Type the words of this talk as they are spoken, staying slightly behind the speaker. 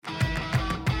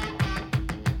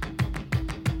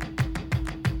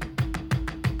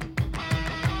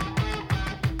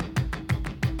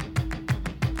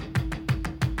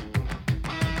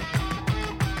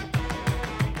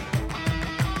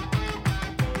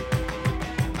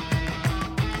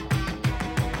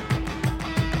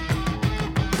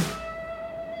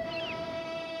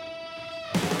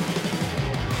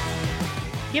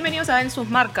Bienvenidos a En sus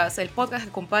marcas, el podcast que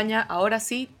acompaña ahora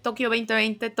sí Tokio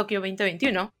 2020, Tokio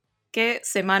 2021. ¿Qué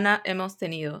semana hemos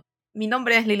tenido? Mi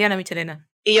nombre es Liliana Michelena.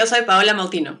 Y yo soy Paola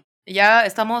Mautino. Ya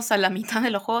estamos a la mitad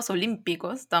de los Juegos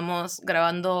Olímpicos, estamos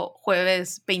grabando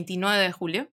jueves 29 de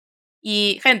julio.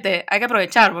 Y gente, hay que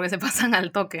aprovechar porque se pasan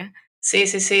al toque. Sí,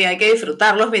 hay que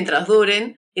disfrutarlos mientras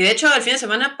duren. Y de hecho el fin de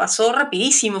semana pasó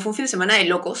rapidísimo, fue un fin de semana de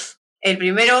locos. El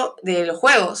primero de los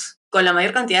Juegos, con la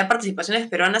mayor cantidad de participaciones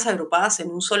peruanas agrupadas en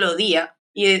un solo día.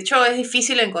 Y de hecho es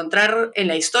difícil encontrar en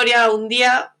la historia un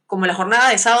día como la jornada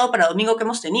de sábado para domingo que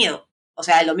hemos tenido. O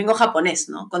sea, el domingo japonés,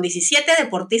 ¿no? Con 17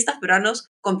 deportistas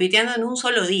peruanos compitiendo en un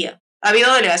solo día. Ha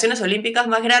habido delegaciones olímpicas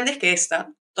más grandes que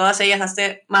esta, todas ellas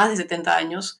hace más de 70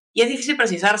 años. Y es difícil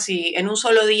precisar si en un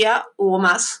solo día hubo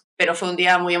más, pero fue un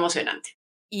día muy emocionante.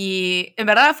 Y en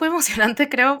verdad fue emocionante,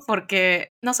 creo, porque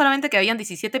no solamente que habían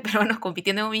 17 peruanos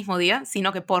compitiendo en un mismo día,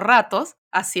 sino que por ratos,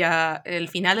 hacia el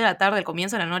final de la tarde, el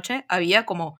comienzo de la noche, había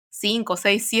como 5,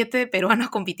 6, 7 peruanos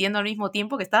compitiendo al mismo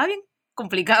tiempo, que estaba bien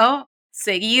complicado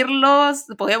seguirlos.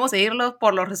 Podíamos seguirlos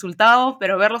por los resultados,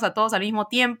 pero verlos a todos al mismo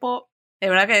tiempo. De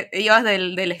verdad que ibas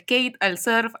del skate al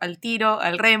surf, al tiro,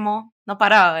 al remo, no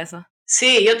paraba eso.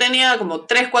 Sí, yo tenía como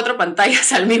 3, 4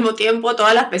 pantallas al mismo tiempo,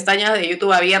 todas las pestañas de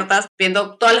YouTube abiertas,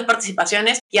 viendo todas las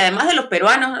participaciones, y además de los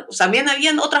peruanos, también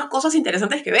habían otras cosas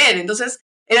interesantes que ver, entonces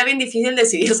era bien difícil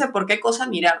decidirse por qué cosa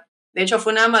mirar. De hecho,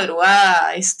 fue una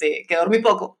madrugada que dormí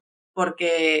poco,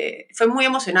 porque fue muy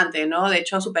emocionante, ¿no? De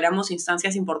hecho, superamos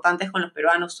instancias importantes con los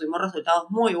peruanos, tuvimos resultados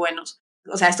muy buenos.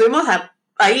 O sea, estuvimos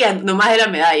ahí nomás de la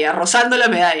medalla, rozando la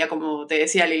medalla, como te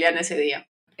decía Liliana ese día.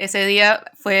 Ese día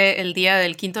fue el día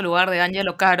del quinto lugar de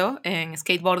Angelo Caro en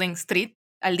Skateboarding Street.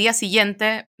 Al día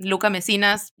siguiente, Luca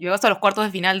Mesinas llegó hasta los cuartos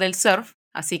de final del surf,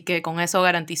 así que con eso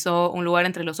garantizó un lugar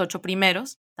entre los 8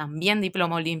 primeros, también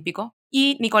diploma olímpico.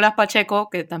 Y Nicolás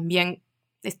Pacheco, que también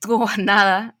estuvo a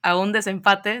nada, a un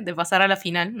desempate de pasar a la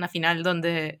final, una final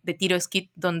de tiro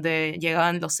skid donde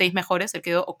llegaban los 6 mejores, él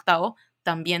quedó octavo,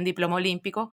 también diploma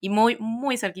olímpico y muy,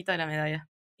 muy cerquita de la medalla.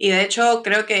 Y de hecho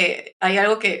creo que hay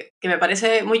algo que me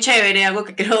parece muy chévere, algo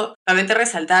que quiero realmente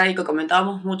resaltar y que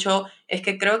comentábamos mucho, es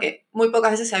que creo que muy pocas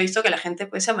veces se ha visto que la gente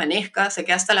pues se amanezca, se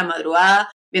queda hasta la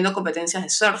madrugada viendo competencias de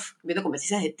surf, viendo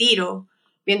competencias de tiro,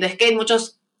 viendo skate.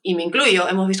 Muchos, y me incluyo,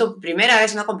 hemos visto primera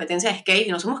vez una competencia de skate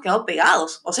y nos hemos quedado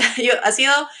pegados. O sea, ha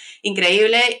sido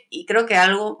increíble y creo que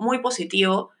algo muy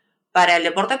positivo para el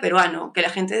deporte peruano, que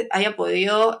la gente haya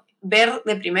podido ver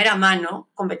de primera mano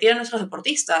competir a nuestros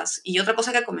deportistas. Y otra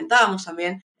cosa que comentábamos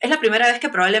también, es la primera vez que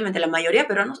probablemente la mayoría de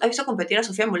peruanos ha visto competir a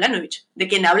Sofía Mulanovic, de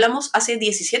quien hablamos hace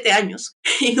 17 años,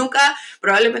 y nunca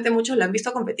probablemente muchos la han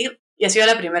visto competir. Y ha sido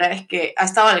la primera vez que ha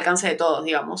estado al alcance de todos,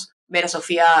 digamos, ver a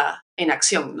Sofía en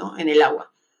acción, ¿no? En el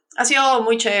agua. Ha sido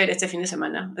muy chévere este fin de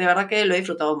semana. De verdad que lo he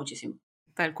disfrutado muchísimo.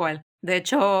 Tal cual. De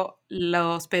hecho,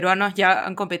 los peruanos ya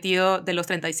han competido de los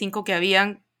 35 que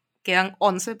habían, quedan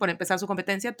 11 por empezar su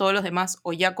competencia. Todos los demás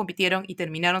o ya compitieron y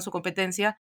terminaron su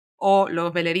competencia, o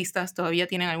los veleristas todavía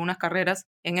tienen algunas carreras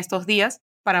en estos días.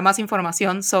 Para más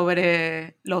información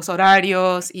sobre los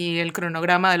horarios y el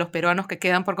cronograma de los peruanos que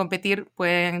quedan por competir,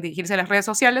 pueden dirigirse a las redes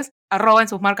sociales, @ en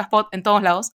sus marcas pod en todos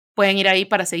lados. Pueden ir ahí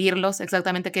para seguirlos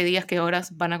exactamente qué días, qué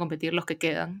horas van a competir los que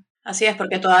quedan. Así es,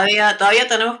 porque todavía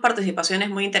tenemos participaciones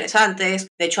muy interesantes.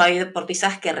 De hecho, hay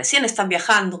deportistas que recién están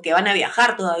viajando, que van a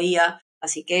viajar todavía.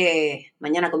 Así que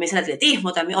mañana comienza el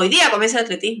atletismo también. Hoy día comienza el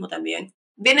atletismo también.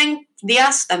 Vienen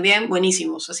días también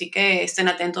buenísimos, así que estén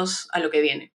atentos a lo que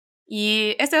viene.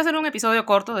 Y este va a ser un episodio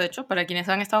corto, de hecho, para quienes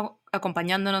han estado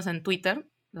acompañándonos en Twitter,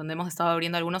 donde hemos estado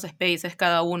abriendo algunos spaces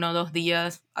cada 1 o 2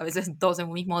 días, a veces 2 en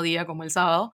un mismo día, como el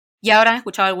sábado. Ya habrán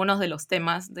escuchado algunos de los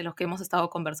temas de los que hemos estado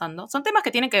conversando. Son temas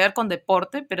que tienen que ver con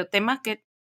deporte, pero temas que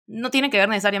no tienen que ver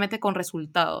necesariamente con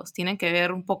resultados. Tienen que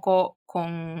ver un poco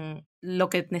con lo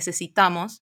que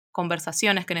necesitamos,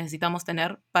 conversaciones que necesitamos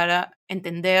tener para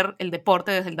entender el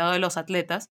deporte desde el lado de los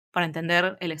atletas, para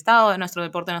entender el estado de nuestro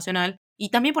deporte nacional y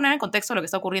también poner en contexto lo que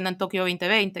está ocurriendo en Tokio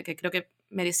 2020, que creo que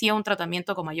merecía un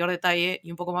tratamiento con mayor detalle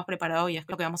y un poco más preparado, y es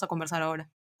lo que vamos a conversar ahora.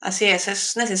 Así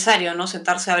es necesario, ¿no?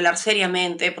 Sentarse a hablar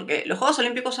seriamente, porque los Juegos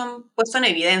Olímpicos han puesto en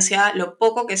evidencia lo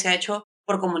poco que se ha hecho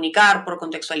por comunicar, por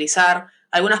contextualizar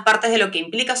algunas partes de lo que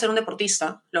implica ser un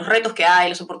deportista, los retos que hay,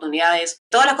 las oportunidades,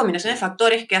 todas las combinaciones de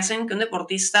factores que hacen que un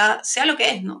deportista sea lo que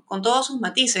es, ¿no? Con todos sus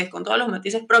matices, con todos los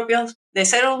matices propios de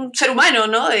ser un ser humano,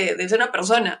 ¿no? De ser una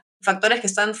persona. Factores que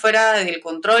están fuera del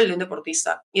control de un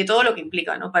deportista y de todo lo que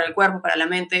implica, ¿no? Para el cuerpo, para la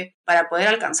mente, para poder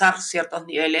alcanzar ciertos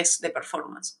niveles de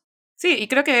performance. Sí, y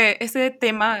creo que este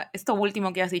tema, esto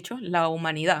último que has dicho, la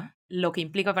humanidad, lo que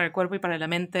implica para el cuerpo y para la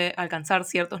mente alcanzar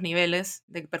ciertos niveles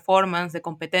de performance, de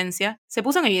competencia, se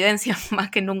puso en evidencia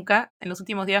más que nunca en los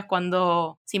últimos días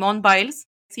cuando Simone Biles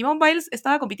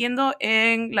estaba compitiendo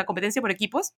en la competencia por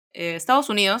equipos. Estados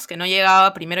Unidos, que no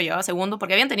llegaba primero, llegaba segundo,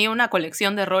 porque habían tenido una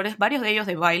colección de errores, varios de ellos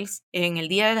de Biles, en el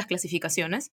día de las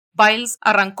clasificaciones. Biles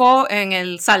arrancó en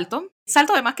el salto.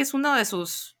 Salto además que es uno de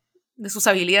sus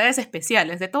habilidades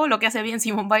especiales, de todo lo que hace bien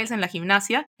Simone Biles en la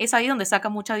gimnasia, es ahí donde saca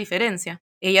mucha diferencia.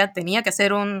 Ella tenía que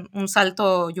hacer un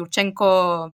salto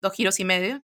Yurchenko 2,5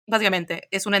 giros. Básicamente,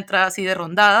 es una entrada así de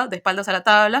rondada, de espaldas a la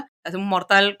tabla, hace un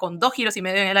mortal con 2,5 giros en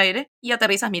el aire y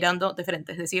aterrizas mirando de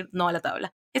frente, es decir, no a la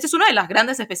tabla. Esta es una de las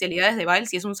grandes especialidades de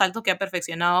Biles y es un salto que ha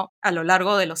perfeccionado a lo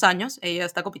largo de los años. Ella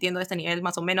está compitiendo a este nivel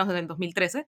más o menos desde el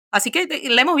 2013. Así que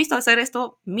la hemos visto hacer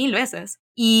esto 1000 veces.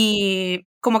 Y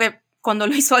como que cuando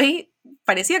lo hizo ahí,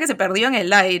 parecía que se perdió en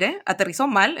el aire, aterrizó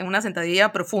mal en una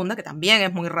sentadilla profunda, que también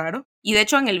es muy raro, y de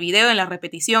hecho en el video, en la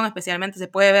repetición especialmente, se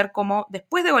puede ver cómo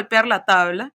después de golpear la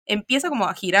tabla, empieza como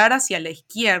a girar hacia la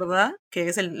izquierda, que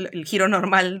es el giro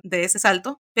normal de ese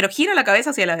salto, pero gira la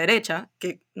cabeza hacia la derecha,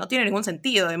 que no tiene ningún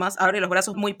sentido, además abre los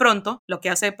brazos muy pronto, lo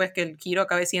que hace pues que el giro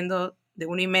acabe siendo de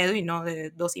 1,5 y no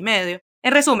de 2,5.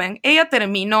 En resumen, ella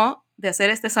terminó de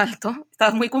hacer este salto,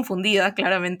 estaba muy confundida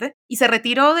claramente, y se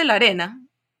retiró de la arena,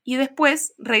 y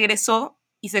después regresó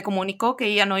y se comunicó que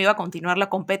ella no iba a continuar la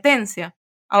competencia.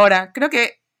 Ahora, creo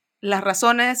que las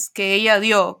razones que ella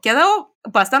dio, que ha dado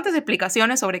bastantes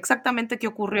explicaciones sobre exactamente qué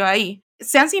ocurrió ahí,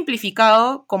 se han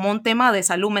simplificado como un tema de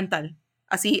salud mental,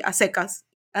 así a secas.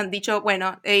 Han dicho,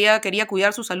 bueno, ella quería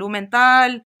cuidar su salud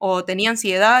mental o tenía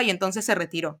ansiedad y entonces se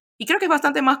retiró. Y creo que es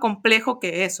bastante más complejo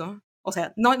que eso. O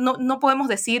sea, no podemos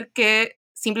decir que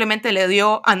simplemente le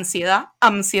dio ansiedad,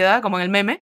 como en el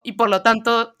meme, y por lo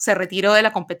tanto se retiró de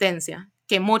la competencia,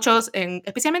 que muchos,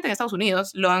 especialmente en Estados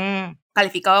Unidos, lo han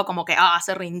calificado como que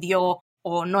se rindió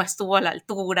o no estuvo a la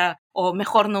altura o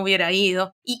mejor no hubiera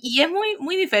ido. Y es muy,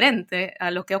 muy diferente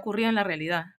a lo que ha ocurrido en la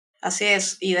realidad. Así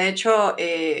es, y de hecho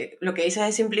lo que dices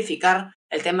es simplificar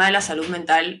el tema de la salud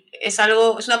mental. Es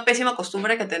una pésima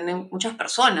costumbre que tienen muchas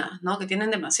personas, ¿no? Que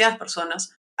tienen demasiadas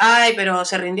personas. Ay, pero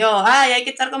se rindió, ay, hay que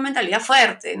estar con mentalidad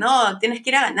fuerte, ¿no? Tienes que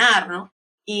ir a ganar, ¿no?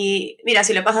 Y mira,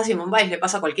 si le pasa a Simone Biles, le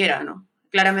pasa a cualquiera, ¿no?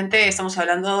 Claramente estamos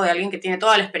hablando de alguien que tiene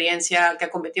toda la experiencia, que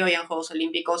ha competido ya en Juegos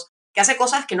Olímpicos, que hace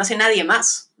cosas que no hace nadie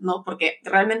más, ¿no? Porque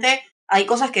realmente hay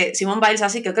cosas que Simone Biles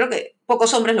hace que creo que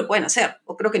pocos hombres lo pueden hacer,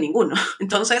 o creo que ninguno.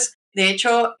 Entonces, de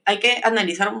hecho, hay que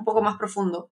analizar un poco más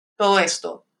profundo todo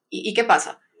esto. ¿Y qué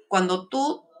pasa? Cuando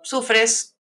tú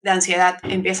sufres de ansiedad,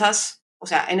 empiezas, o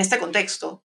sea, en este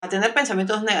contexto, a tener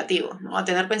pensamientos negativos, ¿no? A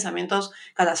tener pensamientos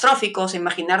catastróficos, a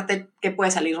imaginarte que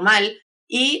puede salir mal.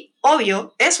 Y,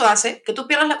 obvio, eso hace que tú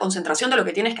pierdas la concentración de lo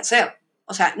que tienes que hacer.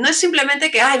 O sea, no es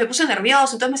simplemente que, ay, me puse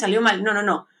nervioso, entonces me salió mal. No, no,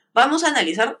 no. Vamos a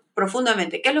analizar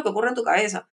profundamente qué es lo que ocurre en tu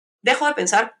cabeza. Dejo de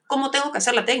pensar cómo tengo que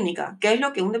hacer la técnica, qué es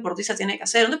lo que un deportista tiene que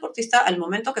hacer. Un deportista, al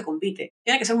momento que compite,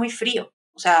 tiene que ser muy frío.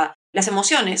 O sea, las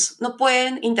emociones no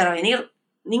pueden intervenir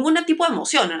ningún tipo de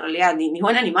emoción en realidad, ni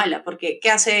buena ni mala, porque ¿qué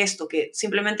hace esto? Que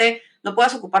simplemente no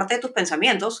puedas ocuparte de tus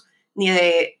pensamientos ni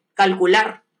de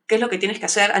calcular qué es lo que tienes que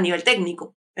hacer a nivel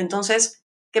técnico. Entonces,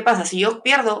 ¿qué pasa? Si yo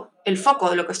pierdo el foco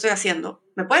de lo que estoy haciendo,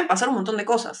 me pueden pasar un montón de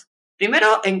cosas.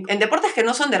 Primero, en deportes que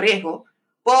no son de riesgo,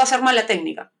 puedo hacer mala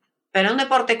técnica, pero en un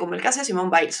deporte como el que hace Simone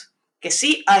Biles, que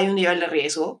sí hay un nivel de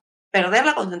riesgo, perder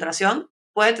la concentración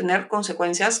puede tener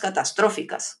consecuencias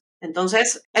catastróficas.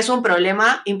 Entonces, es un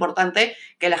problema importante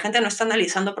que la gente no está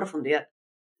analizando a profundidad.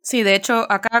 Sí, de hecho,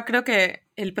 acá creo que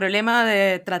el problema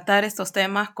de tratar estos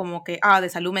temas como que, de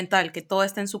salud mental, que todo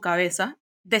está en su cabeza,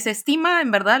 desestima en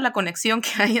verdad la conexión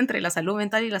que hay entre la salud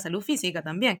mental y la salud física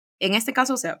también. En este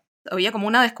caso, o sea, había como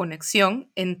una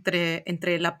desconexión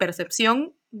entre la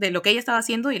percepción de lo que ella estaba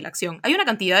haciendo y la acción. Hay una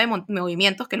cantidad de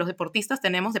movimientos que los deportistas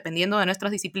tenemos dependiendo de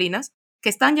nuestras disciplinas que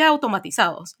están ya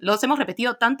automatizados. Los hemos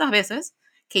repetido tantas veces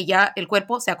que ya el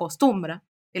cuerpo se acostumbra.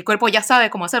 El cuerpo ya sabe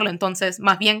cómo hacerlo, entonces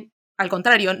más bien al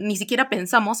contrario, ni siquiera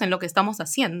pensamos en lo que estamos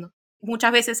haciendo.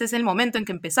 Muchas veces es el momento en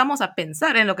que empezamos a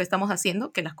pensar en lo que estamos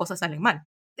haciendo que las cosas salen mal.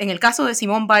 En el caso de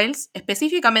Simone Biles,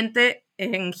 específicamente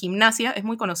en gimnasia, es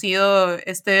muy conocido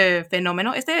este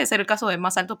fenómeno. Este debe ser el caso de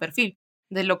más alto perfil,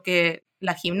 de lo que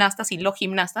las gimnastas y los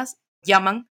gimnastas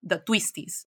llaman the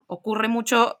twisties. Ocurre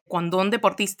mucho cuando un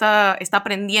deportista está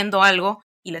aprendiendo algo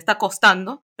y le está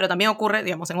costando, pero también ocurre,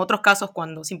 digamos, en otros casos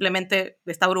cuando simplemente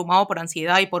está abrumado por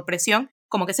ansiedad y por presión,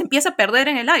 como que se empieza a perder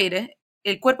en el aire,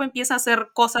 el cuerpo empieza a hacer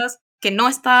cosas que no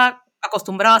está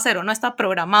acostumbrado a hacer o no está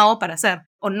programado para hacer,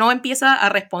 o no empieza a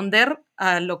responder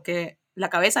a lo que la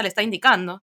cabeza le está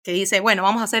indicando, que dice, bueno,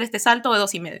 vamos a hacer este salto de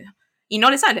 2,5. y no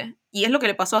le sale. Y es lo que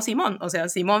le pasó a Simón. O sea,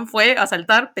 Simón fue a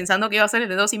saltar pensando que iba a ser el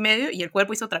de 2,5 y el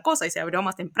cuerpo hizo otra cosa y se abrió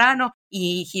más temprano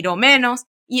y giró menos.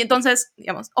 Y entonces,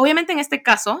 digamos, obviamente en este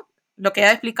caso, lo que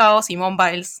ha explicado Simone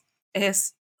Biles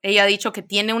es, ella ha dicho que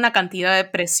tiene una cantidad de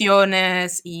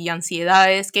presiones y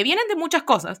ansiedades que vienen de muchas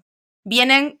cosas.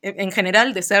 Vienen en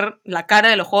general de ser la cara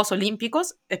de los Juegos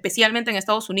Olímpicos, especialmente en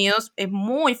Estados Unidos. Es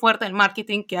muy fuerte el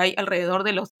marketing que hay alrededor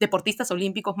de los deportistas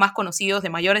olímpicos más conocidos, de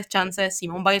mayores chances.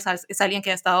 Simone Biles es alguien que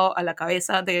ha estado a la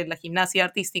cabeza de la gimnasia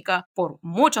artística por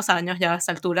muchos años ya a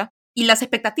esta altura. Y las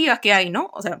expectativas que hay, ¿no?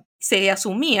 O sea, se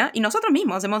asumía, y nosotros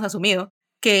mismos hemos asumido,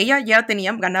 que ella ya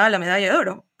tenía ganada la medalla de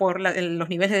oro por los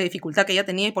niveles de dificultad que ella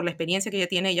tenía y por la experiencia que ella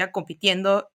tiene ya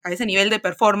compitiendo a ese nivel de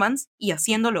performance y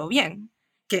haciéndolo bien,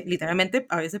 que literalmente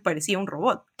a veces parecía un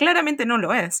robot. Claramente no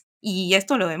lo es, y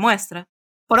esto lo demuestra.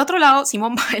 Por otro lado,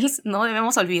 Simone Biles, no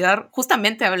debemos olvidar,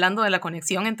 justamente hablando de la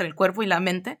conexión entre el cuerpo y la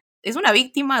mente, es una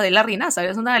víctima de Larry Nassar,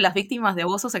 es una de las víctimas de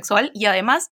abuso sexual, y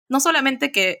además, no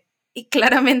solamente que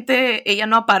claramente ella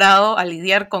no ha parado a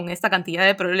lidiar con esta cantidad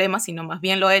de problemas, sino más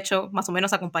bien lo ha hecho más o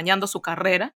menos acompañando su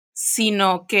carrera,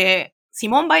 sino que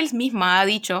Simone Biles misma ha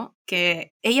dicho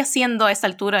que ella, siendo a esta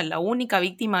altura la única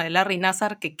víctima de Larry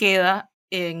Nassar que queda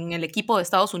en el equipo de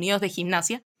Estados Unidos de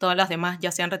gimnasia, todas las demás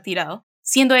ya se han retirado,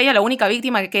 siendo ella la única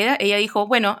víctima que queda, ella dijo,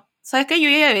 bueno, ¿sabes qué? Yo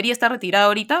ya debería estar retirada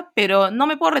ahorita, pero no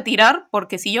me puedo retirar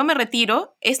porque si yo me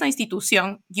retiro, esta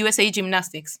institución, USA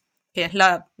Gymnastics, que es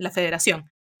la federación,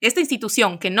 esta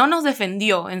institución que no nos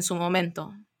defendió en su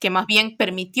momento, que más bien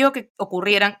permitió que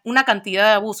ocurrieran una cantidad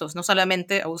de abusos, no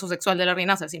solamente abuso sexual de Larry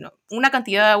Nassar, sino una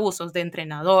cantidad de abusos de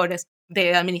entrenadores,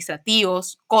 de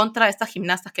administrativos, contra estas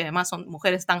gimnastas que además son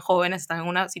mujeres tan jóvenes, están en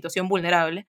una situación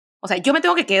vulnerable. O sea, yo me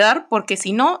tengo que quedar porque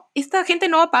si no, esta gente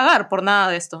no va a pagar por nada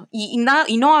de esto y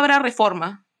no habrá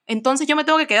reforma. Entonces yo me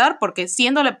tengo que quedar porque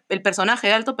siendo el personaje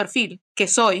de alto perfil que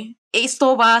soy,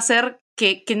 esto va a hacer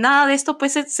que nada de esto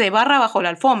pues se barra bajo la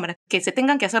alfombra, que se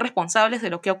tengan que hacer responsables de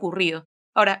lo que ha ocurrido.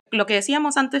 Ahora, lo que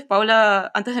decíamos antes,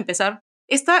 Paula, antes de empezar,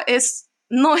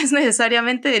 no es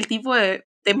necesariamente el tipo de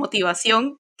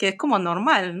motivación que es como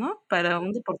normal, ¿no? Para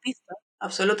un deportista.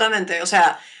 Absolutamente. O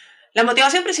sea, la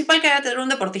motivación principal que debe tener un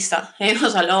deportista,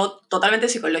 hemos hablado totalmente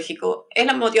psicológico, es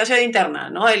la motivación interna,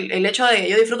 ¿no? El hecho de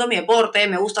yo disfruto mi deporte,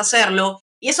 me gusta hacerlo,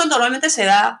 y eso normalmente se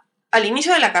da al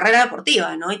inicio de la carrera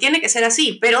deportiva, ¿no? Y tiene que ser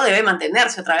así, pero debe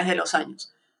mantenerse a través de los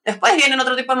años. Después vienen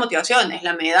otro tipo de motivaciones,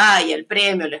 la medalla, el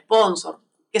premio, el sponsor,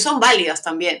 que son válidas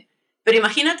también. Pero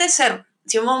imagínate ser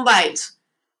Simone Biles,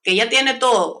 que ya tiene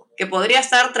todo, que podría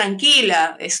estar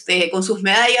tranquila, con sus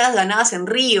medallas ganadas en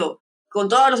Río, con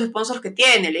todos los sponsors que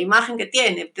tiene, la imagen que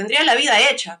tiene, tendría la vida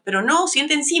hecha, pero no,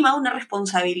 siente encima una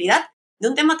responsabilidad de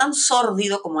un tema tan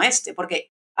sórdido como este,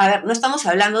 porque, a ver, no estamos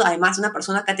hablando además de una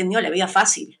persona que ha tenido la vida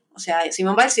fácil. O sea,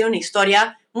 Simone Biles tiene una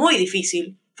historia muy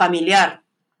difícil, familiar,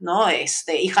 ¿no?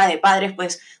 Hija de padres,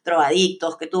 pues,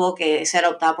 drogadictos, que tuvo que ser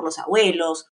adoptada por los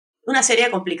abuelos, una serie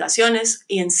de complicaciones,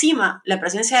 y encima la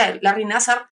presencia de Larry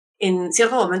Nassar en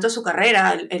cierto momento de su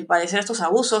carrera, el padecer estos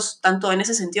abusos, tanto en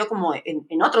ese sentido como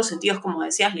en otros sentidos, como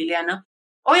decías, Liliana,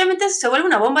 obviamente se vuelve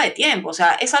una bomba de tiempo. O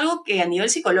sea, es algo que a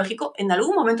nivel psicológico, en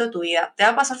algún momento de tu vida, te va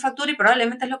a pasar factura y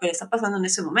probablemente es lo que le está pasando en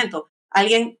ese momento.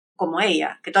 Alguien como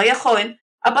ella, que todavía es joven,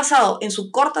 ha pasado en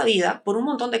su corta vida por un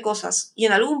montón de cosas y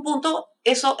en algún punto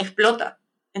eso explota.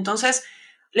 Entonces,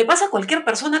 le pasa a cualquier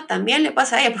persona, también le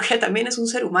pasa a ella, porque ella también es un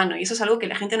ser humano y eso es algo que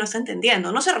la gente no está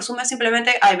entendiendo. No se resume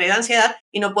simplemente, ay, me da ansiedad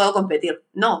y no puedo competir.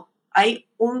 No, hay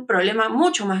un problema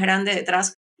mucho más grande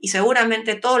detrás y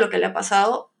seguramente todo lo que le ha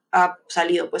pasado ha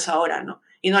salido pues ahora, ¿no?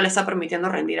 Y no le está permitiendo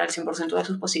rendir al 100% de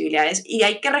sus posibilidades y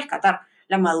hay que rescatar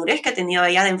la madurez que ha tenido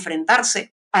ella de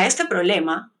enfrentarse a este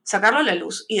problema, sacarlo a la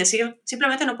luz y decir,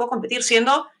 simplemente no puedo competir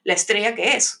siendo la estrella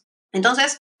que es.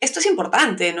 Entonces, esto es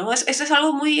importante, ¿no? Esto es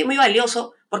algo muy, muy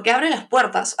valioso porque abre las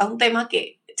puertas a un tema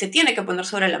que se tiene que poner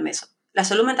sobre la mesa. La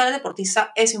salud mental del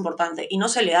deportista es importante y no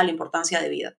se le da la importancia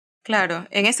debida. Claro,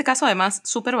 en este caso además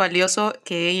súper valioso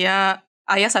que ella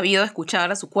haya sabido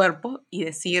escuchar a su cuerpo y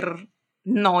decir,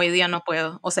 no, hoy día no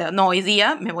puedo. O sea, no, hoy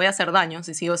día me voy a hacer daño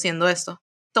si sigo haciendo esto.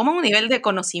 Toma un nivel de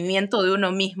conocimiento de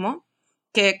uno mismo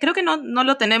que creo que no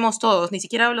lo tenemos todos, ni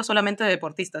siquiera hablo solamente de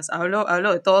deportistas, hablo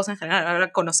de todos en general, hablo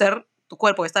de conocer tu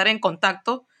cuerpo, estar en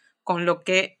contacto con lo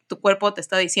que tu cuerpo te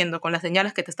está diciendo, con las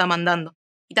señales que te está mandando.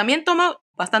 Y también toma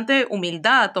bastante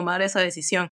humildad tomar esa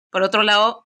decisión. Por otro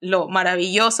lado, lo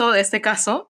maravilloso de este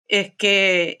caso es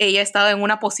que ella ha estado en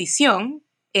una posición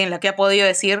en la que ha podido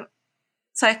decir,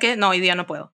 ¿sabes qué? No, hoy día no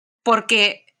puedo.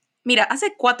 Porque, mira,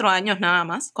 hace 4 años nada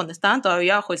más, cuando estaban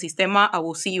todavía bajo el sistema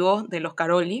abusivo de los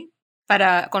Caroli,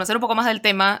 para conocer un poco más del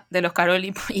tema de los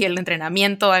Caroli y el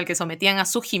entrenamiento al que sometían a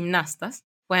sus gimnastas,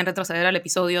 pueden retroceder al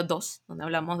episodio 2, donde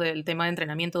hablamos del tema de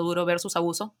entrenamiento duro versus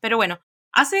abuso. Pero bueno,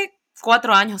 hace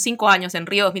 4 años, 5 años, en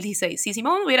Río 2016, si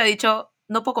Simón hubiera dicho,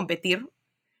 no puedo competir,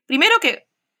 primero que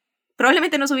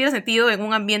probablemente no se hubiera sentido en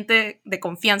un ambiente de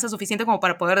confianza suficiente como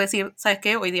para poder decir, ¿sabes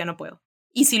qué? Hoy día no puedo.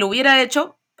 Y si lo hubiera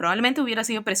hecho, probablemente hubiera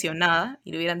sido presionada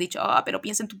y le hubieran dicho, pero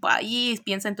piensa en tu país,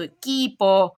 piensa en tu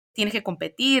equipo, tienes que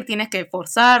competir, tienes que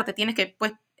esforzarte, tienes que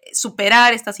pues,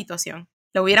 superar esta situación.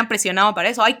 Lo hubieran presionado para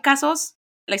eso. Hay casos,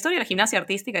 la historia de la gimnasia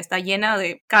artística está llena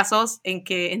de casos en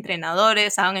que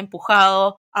entrenadores han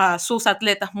empujado a sus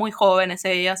atletas muy jóvenes,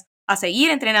 ellas, a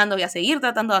seguir entrenando y a seguir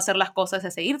tratando de hacer las cosas,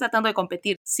 a seguir tratando de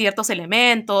competir ciertos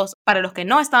elementos para los que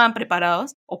no estaban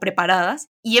preparados o preparadas.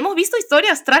 Y hemos visto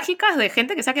historias trágicas de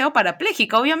gente que se ha quedado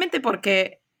parapléjica, obviamente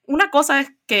porque una cosa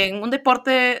es que en un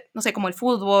deporte, no sé, como el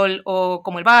fútbol o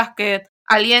como el básquet,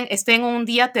 alguien esté en un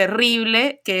día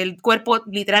terrible, que el cuerpo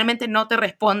literalmente no te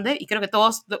responde, y creo que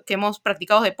todos que hemos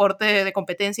practicado deporte de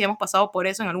competencia hemos pasado por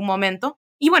eso en algún momento.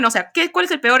 Y bueno, o sea, ¿cuál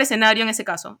es el peor escenario en ese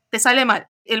caso? Te sale mal,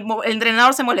 el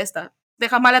entrenador se molesta,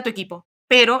 dejas mal a tu equipo,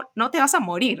 pero no te vas a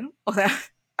morir. O sea,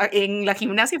 en la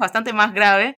gimnasia es bastante más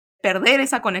grave perder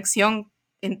esa conexión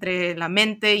entre la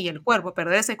mente y el cuerpo,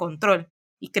 perder ese control.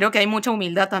 Y creo que hay mucha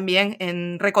humildad también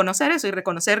en reconocer eso y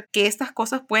reconocer que estas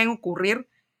cosas pueden ocurrir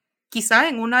quizá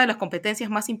en una de las competencias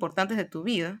más importantes de tu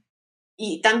vida.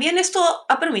 Y también esto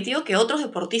ha permitido que otros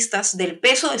deportistas del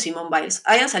peso de Simone Biles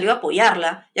hayan salido a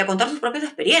apoyarla y a contar sus propias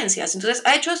experiencias. Entonces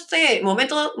ha hecho este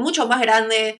momento mucho más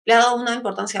grande, le ha dado una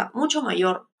importancia mucho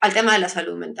mayor al tema de la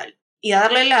salud mental. Y a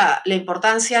darle la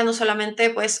importancia no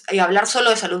solamente pues, y hablar solo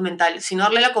de salud mental, sino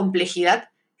darle la complejidad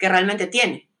que realmente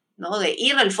tiene, ¿no? De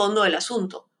ir al fondo del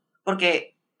asunto.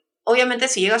 Porque obviamente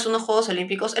si llegas a unos Juegos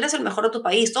Olímpicos, eres el mejor de tu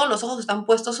país, todos los ojos están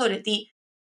puestos sobre ti.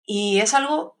 Y es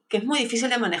algo que es muy difícil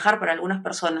de manejar para algunas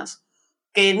personas,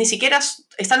 que ni siquiera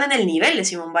están en el nivel de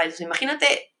Simone Biles.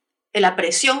 Imagínate la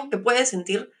presión que puede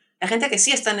sentir la gente que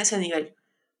sí está en ese nivel.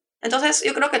 Entonces,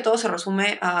 yo creo que todo se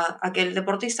resume a que el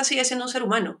deportista sigue siendo un ser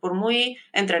humano. Por muy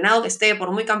entrenado que esté,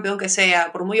 por muy campeón que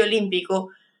sea, por muy olímpico,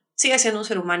 sigue siendo un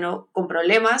ser humano con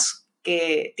problemas,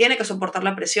 que tiene que soportar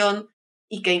la presión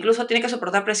y que incluso tiene que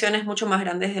soportar presiones mucho más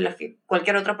grandes de las que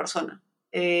cualquier otra persona.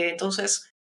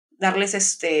 Entonces, darles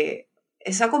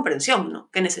esa comprensión, ¿no?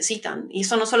 Que necesitan. Y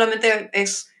eso no solamente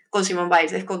es con Simone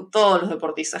Biles, es con todos los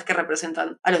deportistas que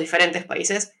representan a los diferentes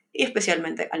países y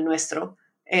especialmente al nuestro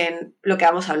en lo que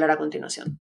vamos a hablar a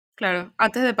continuación. Claro,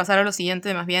 antes de pasar a lo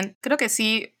siguiente, más bien, creo que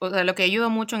sí, o sea, lo que ayuda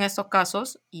mucho en estos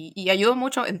casos, y ayuda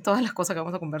mucho en todas las cosas que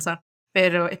vamos a conversar,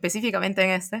 pero específicamente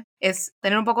en este, es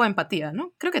tener un poco de empatía,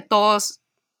 ¿no? Creo que todos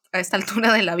a esta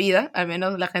altura de la vida, al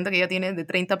menos la gente que ya tiene de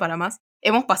 30 para más,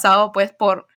 hemos pasado pues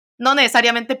por, no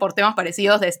necesariamente por temas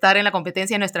parecidos de estar en la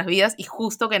competencia de nuestras vidas y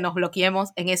justo que nos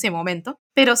bloqueemos en ese momento,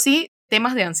 pero sí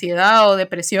temas de ansiedad o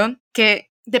depresión que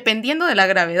dependiendo de la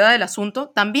gravedad del asunto,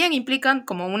 también implican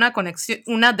como una conexión,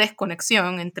 una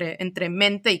desconexión entre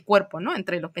mente y cuerpo, ¿no?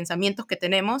 Entre los pensamientos que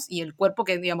tenemos y el cuerpo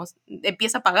que, digamos,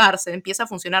 empieza a apagarse, empieza a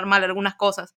funcionar mal algunas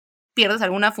cosas, pierdes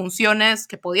algunas funciones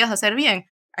que podías hacer bien.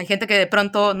 Hay gente que de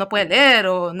pronto no puede leer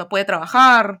o no puede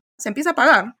trabajar, se empieza a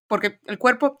apagar, porque el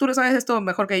cuerpo, tú lo sabes esto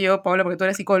mejor que yo, Paula, porque tú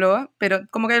eres psicóloga, pero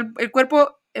como que el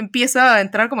cuerpo empieza a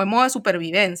entrar como en modo de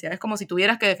supervivencia, es como si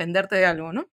tuvieras que defenderte de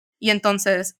algo, ¿no? Y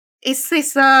entonces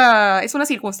es una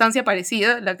circunstancia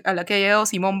parecida a la que ha llegado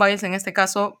Simone Biles en este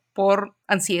caso por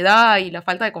ansiedad y la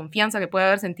falta de confianza que puede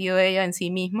haber sentido ella en sí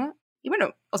misma. Y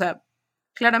bueno, o sea,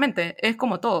 claramente es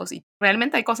como todos y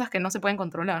realmente hay cosas que no se pueden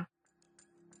controlar.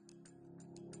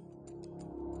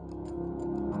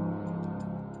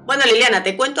 Bueno, Liliana,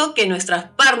 te cuento que nuestras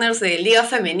partners de Ligas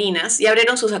Femeninas ya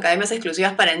abrieron sus academias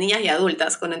exclusivas para niñas y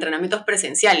adultas con entrenamientos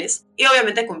presenciales y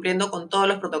obviamente cumpliendo con todos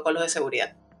los protocolos de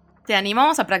seguridad. Te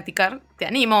animamos a practicar, te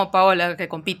animo, Paola, a que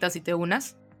compitas y te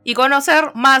unas, y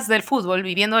conocer más del fútbol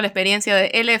viviendo la experiencia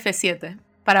de LF7.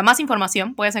 Para más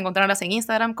información puedes encontrarlas en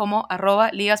Instagram como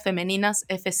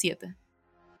 @ligasfemeninasf7.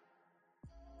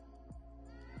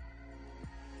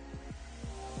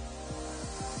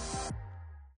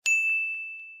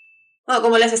 Bueno,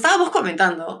 como les estábamos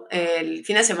comentando, el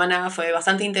fin de semana fue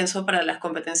bastante intenso para las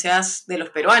competencias de los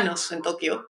peruanos en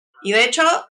Tokio. Y de hecho,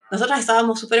 nosotras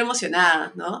estábamos súper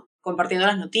emocionadas, ¿no? Compartiendo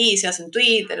las noticias en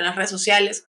Twitter, en las redes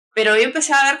sociales. Pero yo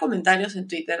empecé a ver comentarios en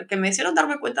Twitter que me hicieron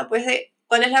darme cuenta, pues, de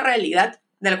cuál es la realidad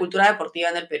de la cultura deportiva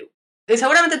en el Perú. Y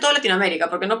seguramente en toda Latinoamérica,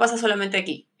 porque no pasa solamente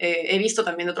aquí. He visto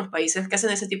también otros países que hacen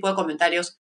ese tipo de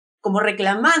comentarios como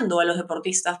reclamando a los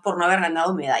deportistas por no haber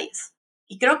ganado medallas.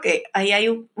 Y creo que ahí hay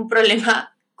un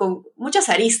problema con muchas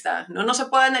aristas, ¿no? No se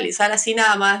puede analizar así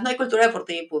nada más, no hay cultura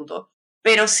deportiva y punto.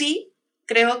 Pero sí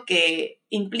creo que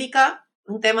implica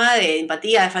un tema de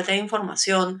empatía, de falta de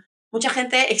información, mucha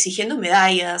gente exigiendo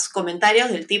medallas, comentarios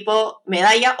del tipo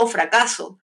medalla o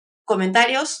fracaso,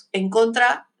 comentarios en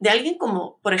contra de alguien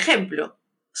como, por ejemplo,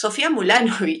 Sofía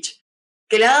Mulanovic,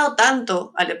 que le ha dado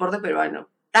tanto al deporte peruano,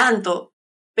 tanto,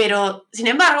 pero sin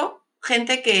embargo,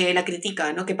 gente que la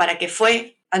critica, ¿no? Que para qué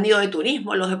fue, han ido de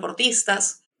turismo los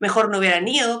deportistas, mejor no hubieran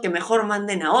ido, que mejor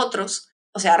manden a otros.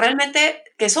 O sea, realmente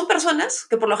que son personas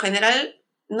que por lo general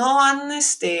no han,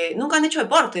 nunca han hecho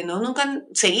deporte, ¿no? Nunca han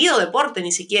seguido deporte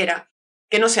ni siquiera,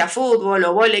 que no sea fútbol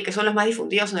o vóley, que son los más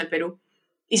difundidos en el Perú.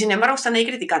 Y sin embargo están ahí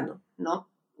criticando, ¿no?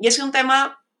 Y es un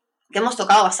tema que hemos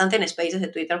tocado bastante en Spaces de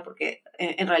Twitter porque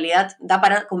en realidad da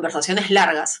para conversaciones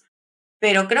largas,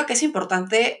 pero creo que es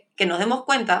importante que nos demos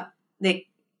cuenta de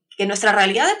que nuestra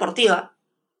realidad deportiva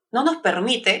no nos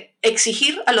permite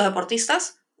exigir a los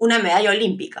deportistas una medalla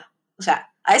olímpica. O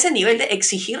sea, a ese nivel de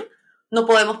exigir no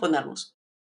podemos ponernos.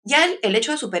 Ya el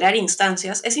hecho de superar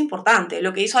instancias es importante.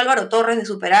 Lo que hizo Álvaro Torres de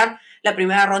superar la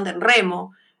primera ronda en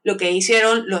remo, lo que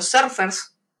hicieron los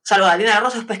surfers, salvo Daniela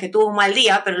Rosas, pues que tuvo un mal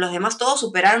día, pero los demás todos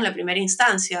superaron la primera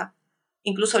instancia.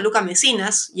 Incluso Luca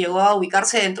Mesinas llegó a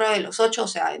ubicarse dentro de los 8, o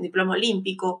sea, en diploma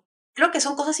olímpico. Creo que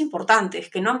son cosas importantes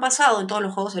que no han pasado en todos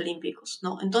los Juegos Olímpicos,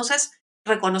 ¿no? Entonces,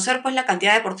 reconocer pues la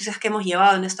cantidad de deportistas que hemos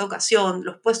llevado en esta ocasión,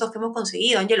 los puestos que hemos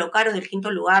conseguido, Angelo Caro en el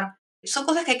 5º lugar, son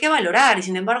cosas que hay que valorar y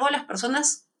sin embargo las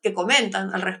personas que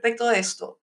comentan al respecto de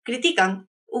esto critican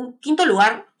un 5º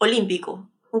lugar olímpico,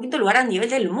 un 5º lugar a nivel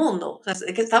del mundo. O sea,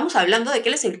 de que estamos hablando de que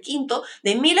él es el quinto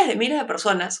de miles de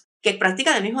personas que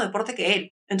practican el mismo deporte que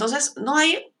él. Entonces, no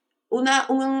hay un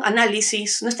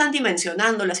análisis, no están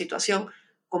dimensionando la situación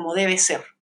como debe ser.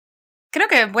 Creo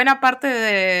que buena parte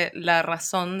de la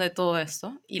razón de todo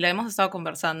esto, y la hemos estado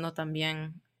conversando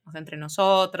también, o sea, entre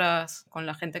nosotras, con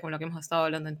la gente con la que hemos estado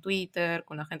hablando en Twitter,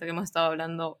 con la gente que hemos estado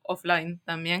hablando offline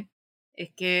también, es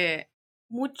que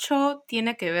mucho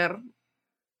tiene que ver,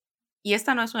 y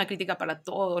esta no es una crítica para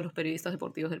todos los periodistas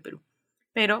deportivos del Perú,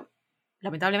 pero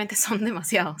lamentablemente son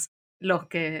demasiados los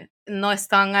que no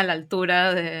están a la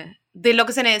altura de lo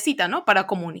que se necesita, ¿no? Para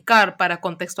comunicar, para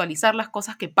contextualizar las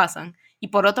cosas que pasan. Y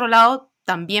por otro lado,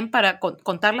 también para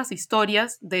contar las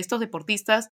historias de estos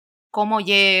deportistas, cómo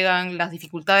llegan, las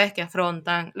dificultades que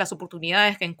afrontan, las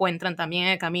oportunidades que encuentran también en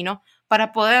el camino,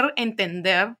 para poder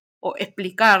entender o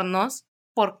explicarnos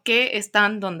por qué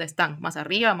están donde están, más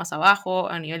arriba, más abajo,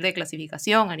 a nivel de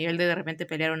clasificación, a nivel de repente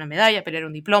pelear una medalla, pelear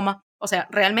un diploma. O sea,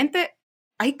 realmente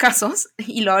hay casos,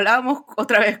 y lo hablábamos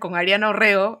otra vez con Ariana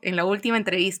Orrego en la última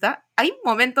entrevista, hay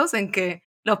momentos en que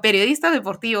los periodistas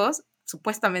deportivos,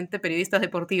 supuestamente periodistas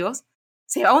deportivos,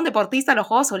 se va un deportista a los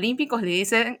Juegos Olímpicos y le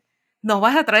dicen, nos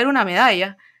vas a traer una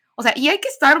medalla. O sea, y hay que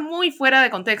estar muy fuera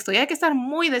de contexto, y hay que estar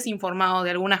muy desinformado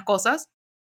de algunas cosas.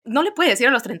 No le puedes decir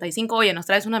a los 35, oye, nos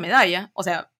traes una medalla. O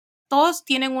sea, todos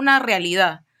tienen una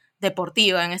realidad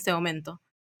deportiva en este momento.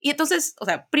 Y entonces, o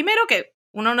sea, primero que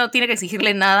uno no tiene que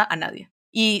exigirle nada a nadie.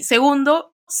 Y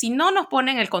segundo, si no nos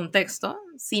ponen el contexto,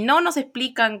 si no nos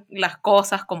explican las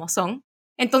cosas como son,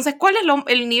 entonces, ¿cuál es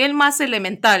el nivel más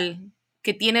elemental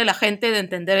que tiene la gente de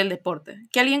entender el deporte?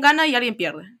 Que alguien gana y alguien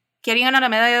pierde. Que alguien gana la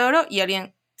medalla de oro y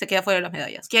alguien se queda fuera de las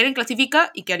medallas. Que alguien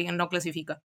clasifica y que alguien no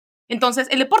clasifica. Entonces,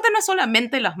 el deporte no es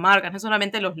solamente las marcas, no es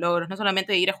solamente los logros, no es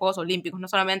solamente ir a Juegos Olímpicos, no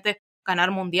es solamente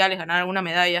ganar mundiales, ganar alguna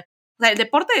medalla. O sea, el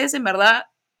deporte es en verdad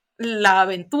la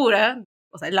aventura,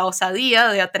 o sea, la osadía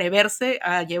de atreverse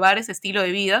a llevar ese estilo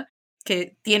de vida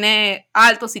que tiene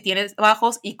altos y tiene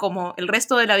bajos, y como el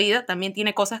resto de la vida también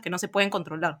tiene cosas que no se pueden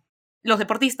controlar. Los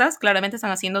deportistas claramente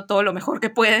están haciendo todo lo mejor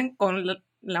que pueden con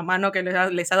la mano que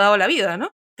les ha dado la vida,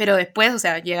 ¿no? Pero después, o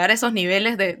sea, llegar a esos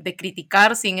niveles de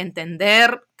criticar sin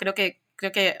entender, creo que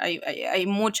hay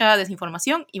mucha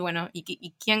desinformación y bueno,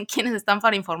 ¿quiénes están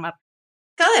para informar?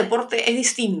 Cada deporte es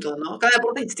distinto, ¿no? Cada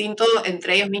deporte es distinto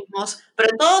entre ellos mismos, pero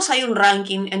en todos hay un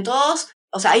ranking, en todos,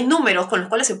 o sea, hay números con los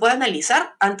cuales se puede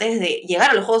analizar antes de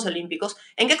llegar a los Juegos Olímpicos,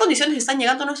 en qué condiciones están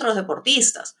llegando nuestros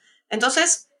deportistas.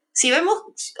 Entonces, si vemos,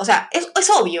 o sea, es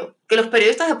obvio que los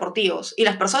periodistas deportivos y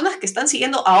las personas que están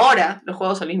siguiendo ahora los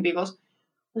Juegos Olímpicos,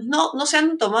 pues no se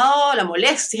han tomado la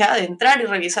molestia de entrar y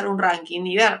revisar un ranking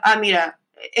y ver, ah, mira,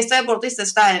 este deportista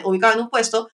está ubicado en un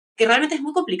puesto que realmente es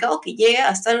muy complicado que llegue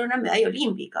a estar en una medalla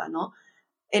olímpica, ¿no?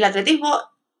 El atletismo,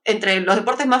 entre los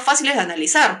deportes más fáciles de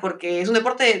analizar, porque es un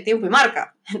deporte de tiempo y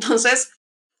marca. Entonces,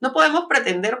 no podemos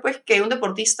pretender, pues, que un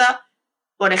deportista,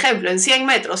 por ejemplo, en 100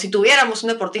 metros, si tuviéramos un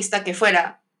deportista que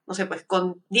fuera, no sé, pues,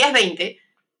 con 10-20,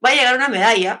 va a llegar a una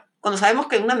medalla, cuando sabemos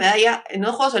que una medalla en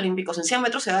los Juegos Olímpicos en 100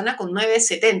 metros se gana con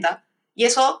 9,70, y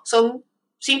eso son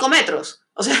 5 metros,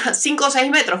 o sea, 5 o 6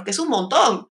 metros, que es un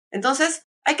montón. Entonces,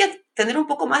 hay que tener un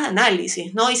poco más de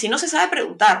análisis, ¿no? Y si no se sabe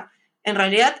preguntar, en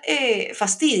realidad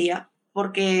fastidia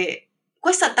porque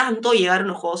cuesta tanto llegar a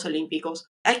unos Juegos Olímpicos.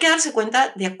 Hay que darse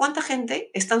cuenta de a cuánta gente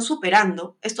están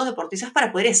superando estos deportistas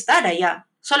para poder estar allá,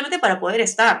 solamente para poder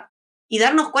estar. Y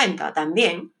darnos cuenta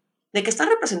también de que están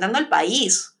representando al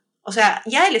país. O sea,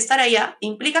 ya el estar allá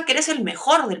implica que eres el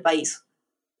mejor del país.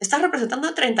 Estás representando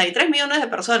a 33 millones de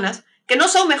personas que no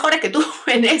son mejores que tú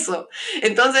en eso.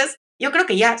 Entonces, yo creo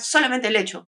que ya solamente el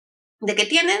hecho de que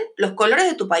tienen los colores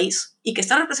de tu país y que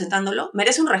están representándolo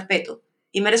merece un respeto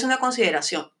y merece una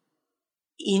consideración.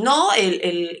 Y no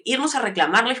el irnos a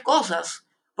reclamarles cosas,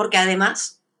 porque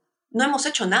además no hemos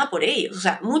hecho nada por ellos. O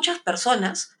sea, muchas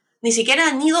personas ni siquiera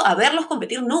han ido a verlos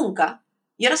competir nunca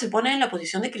y ahora se ponen en la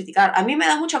posición de criticar. A mí me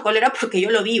da mucha cólera porque yo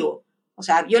lo vivo. O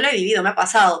sea, yo lo he vivido, me ha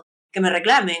pasado que me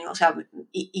reclamen. O sea,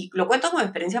 y lo cuento como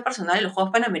experiencia personal en los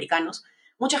Juegos Panamericanos.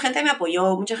 Mucha gente me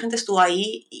apoyó, mucha gente estuvo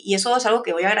ahí y eso es algo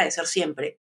que voy a agradecer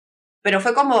siempre. Pero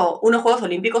fue como unos Juegos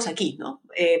Olímpicos aquí, ¿no?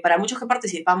 Para muchos que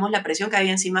participamos, la presión que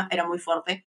había encima era muy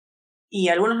fuerte y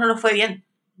a algunos no nos fue bien,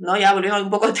 ¿no? Ya volviendo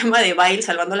un poco al tema de baile,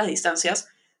 salvando las distancias,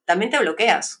 también te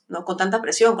bloqueas, ¿no? Con tanta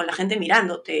presión, con la gente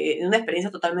mirándote, en una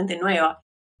experiencia totalmente nueva.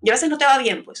 Y a veces no te va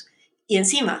bien, pues. Y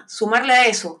encima, sumarle a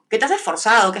eso, que te has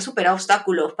esforzado, que has superado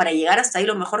obstáculos para llegar hasta ahí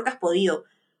lo mejor que has podido,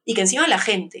 y que encima la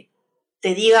gente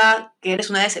te diga que eres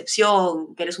una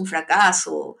decepción, que eres un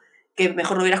fracaso, que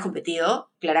mejor no hubieras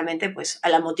competido, claramente, pues a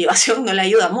la motivación no le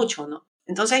ayuda mucho, ¿no?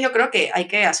 Entonces yo creo que hay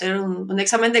que hacer un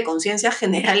examen de conciencia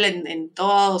general en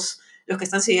todos los que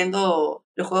están siguiendo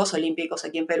los Juegos Olímpicos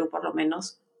aquí en Perú, por lo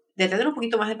menos, de tener un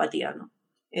poquito más de empatía, ¿no?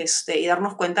 Y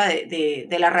darnos cuenta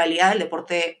de la realidad del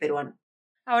deporte peruano.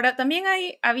 Ahora, también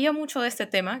había mucho de este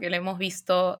tema, que le hemos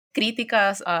visto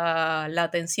críticas a la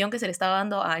atención que se le estaba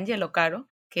dando a Angelo Caro,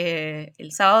 que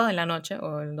el sábado en la noche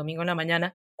o el domingo en la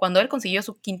mañana, cuando él consiguió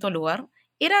su quinto lugar,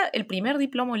 era el primer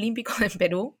diploma olímpico de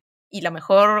Perú y la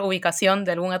mejor ubicación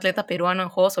de algún atleta peruano en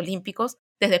Juegos Olímpicos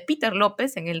desde Peter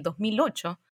López en el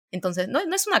 2008. Entonces, no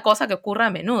es una cosa que ocurra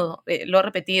a menudo. Lo ha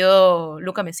repetido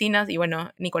Luca Mesinas y,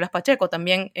 bueno, Nicolás Pacheco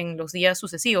también en los días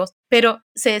sucesivos. Pero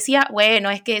se decía,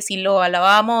 bueno, es que si lo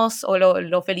alabamos o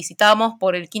lo felicitamos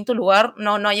por el quinto lugar,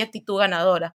 no hay actitud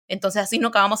ganadora. Entonces, así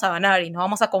nunca vamos a ganar y nos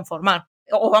vamos a conformar.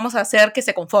 O vamos a hacer que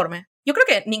se conforme. Yo creo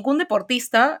que ningún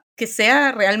deportista que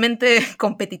sea realmente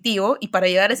competitivo, y para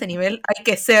llegar a ese nivel hay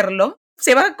que serlo,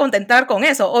 se va a contentar con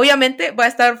eso. Obviamente va a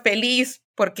estar feliz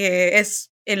porque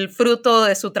es el fruto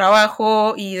de su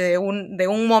trabajo y de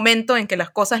un momento en que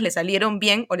las cosas le salieron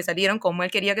bien o le salieron como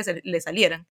él quería que le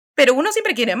salieran. Pero uno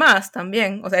siempre quiere más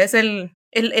también. O sea, es el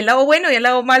lado bueno y el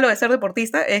lado malo de ser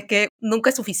deportista es que nunca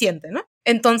es suficiente, ¿no?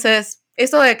 Entonces,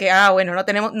 eso de que, bueno,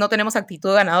 no tenemos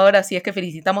actitud ganadora si es que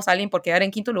felicitamos a alguien por quedar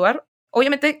en quinto lugar,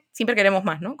 obviamente siempre queremos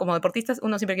más, ¿no? Como deportistas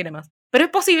uno siempre quiere más. Pero es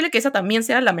posible que esa también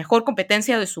sea la mejor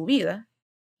competencia de su vida.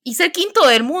 Y ser quinto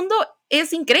del mundo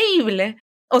es increíble.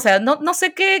 O sea, no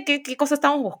sé qué cosa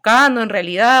estamos buscando en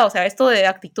realidad. O sea, esto de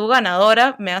actitud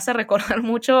ganadora me hace recordar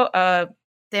mucho a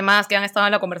temas que han estado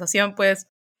en la conversación, pues,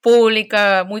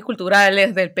 pública, muy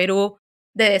culturales del Perú,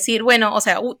 de decir, bueno, o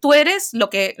sea, tú eres lo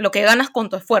que ganas con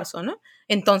tu esfuerzo, ¿no?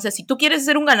 Entonces, si tú quieres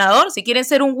ser un ganador, si quieres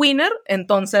ser un winner,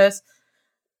 entonces,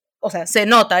 o sea, se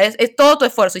nota, es todo tu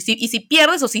esfuerzo. Y si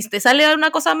pierdes o si te sale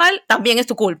una cosa mal, también es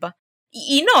tu culpa.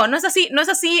 Y no es así, no es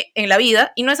así en la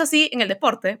vida y no es así en el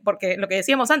deporte, porque lo que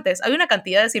decíamos antes, hay una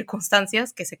cantidad de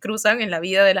circunstancias que se cruzan en la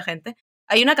vida de la gente,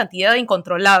 hay una cantidad de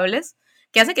incontrolables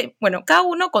que hace que, bueno, cada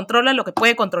uno controla lo que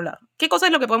puede controlar. ¿Qué cosa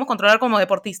es lo que podemos controlar como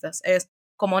deportistas? Es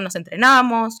cómo nos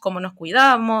entrenamos, cómo nos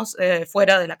cuidamos,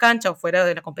 fuera de la cancha o fuera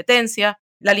de la competencia,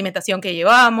 la alimentación que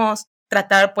llevamos,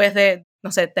 tratar pues de,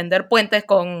 no sé, tender puentes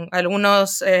con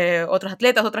algunos otros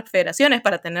atletas, otras federaciones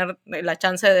para tener la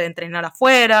chance de entrenar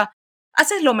afuera.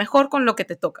 Haces lo mejor con lo que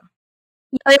te toca.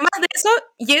 Y además de eso,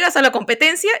 llegas a la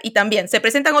competencia y también se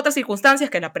presentan otras circunstancias,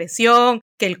 que la presión,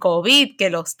 que el COVID, que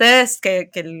los tests, que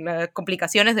las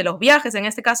complicaciones de los viajes en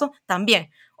este caso, también.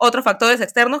 Otros factores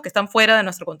externos que están fuera de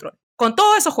nuestro control. Con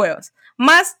todo eso juegas.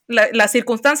 Más las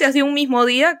circunstancias de un mismo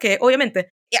día, que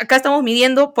obviamente acá estamos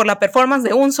midiendo por la performance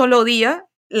de un solo día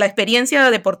la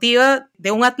experiencia deportiva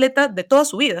de un atleta de toda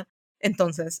su vida.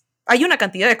 Entonces, hay una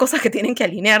cantidad de cosas que tienen que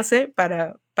alinearse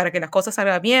para que las cosas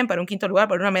salgan bien, para un quinto lugar,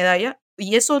 para una medalla,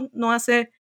 y eso no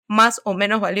hace más o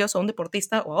menos valioso a un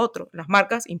deportista o a otro. Las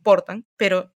marcas importan,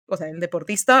 pero, o sea, el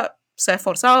deportista se ha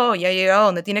esforzado y ha llegado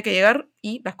donde tiene que llegar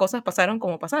y las cosas pasaron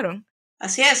como pasaron.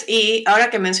 Así es, y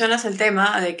ahora que mencionas el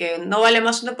tema de que no vale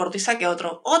más un deportista que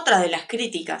otro, otra de las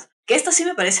críticas, que esta sí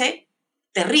me parece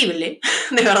terrible,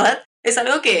 de verdad, es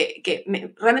algo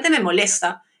realmente me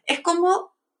molesta, es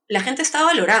como la gente está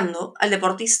valorando al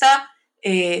deportista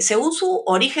según su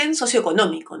origen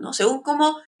socioeconómico, ¿no? Según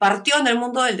cómo partió en el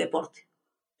mundo del deporte.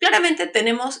 Claramente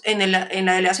tenemos en la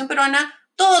delegación peruana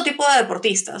todo tipo de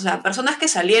deportistas, o sea, personas que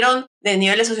salieron de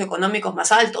niveles socioeconómicos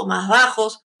más altos, más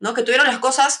bajos, ¿no? Que tuvieron las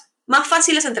cosas más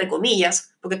fáciles, entre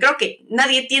comillas, porque creo que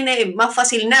nadie tiene más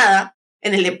fácil nada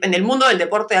en el mundo del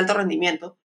deporte de alto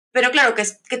rendimiento. Pero claro,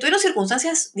 que tuvieron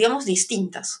circunstancias, digamos,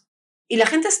 distintas. Y la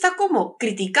gente está como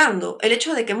criticando el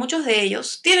hecho de que muchos de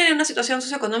ellos tienen una situación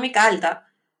socioeconómica alta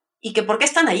y que por qué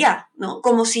están allá, ¿no?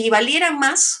 Como si valiera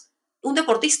más un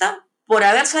deportista por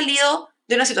haber salido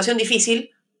de una situación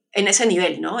difícil en ese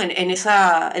nivel, ¿no? En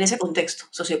ese contexto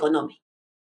socioeconómico.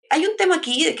 Hay un tema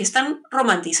aquí de que están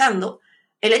romantizando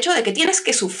el hecho de que tienes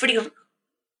que sufrir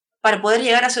para poder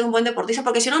llegar a ser un buen deportista,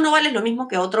 porque si no, no vales lo mismo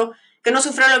que otro que no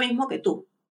sufrió lo mismo que tú.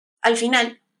 Al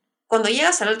final, cuando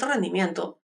llegas al alto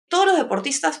rendimiento, todos los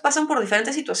deportistas pasan por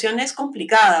diferentes situaciones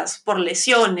complicadas, por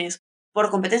lesiones, por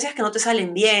competencias que no te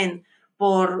salen bien,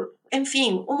 por, en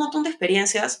fin, un montón de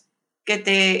experiencias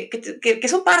que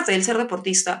son parte del ser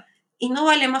deportista y no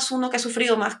vale más uno que ha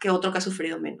sufrido más que otro que ha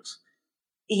sufrido menos.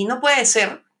 Y no puede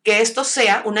ser que esto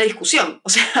sea una discusión. O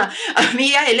sea, a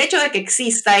mí el hecho de que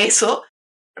exista eso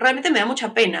realmente me da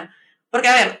mucha pena. Porque,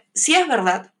 a ver, sí es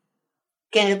verdad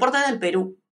que el deporte en el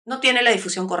Perú no tiene la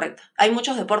difusión correcta. Hay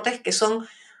muchos deportes que son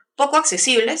poco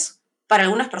accesibles para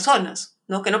algunas personas,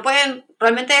 ¿no? Que no pueden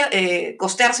realmente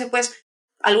costearse, pues,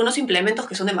 algunos implementos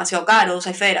que son demasiado caros.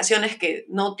 Hay federaciones que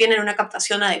no tienen una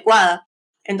captación adecuada.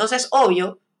 Entonces,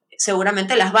 obvio,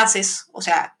 seguramente las bases, o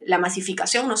sea, la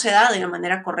masificación no se da de la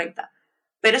manera correcta.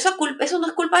 Pero eso no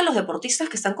es culpa de los deportistas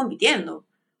que están compitiendo.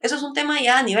 Eso es un tema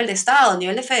ya a nivel de Estado, a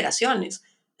nivel de federaciones.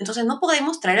 Entonces, no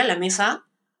podemos traer a la mesa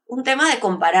un tema de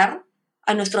comparar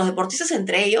a nuestros deportistas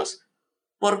entre ellos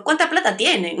por cuánta plata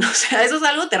tienen. O sea, eso es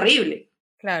algo terrible.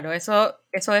 Claro, eso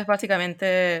es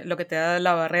básicamente lo que te da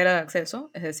la barrera de acceso,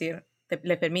 es decir,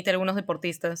 le permite a algunos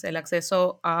deportistas el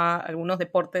acceso a algunos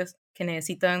deportes que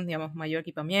necesitan, digamos, mayor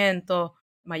equipamiento,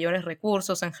 mayores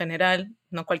recursos en general.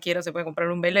 No cualquiera se puede comprar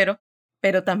un velero,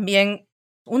 pero también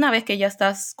una vez que ya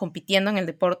estás compitiendo en el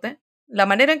deporte, la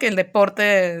manera en que el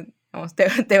deporte, digamos,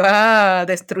 te va a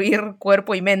destruir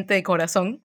cuerpo y mente y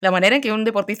corazón, la manera en que un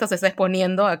deportista se está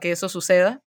exponiendo a que eso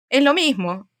suceda, es lo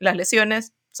mismo. Las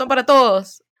lesiones son para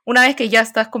todos. Una vez que ya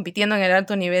estás compitiendo en el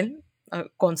alto nivel,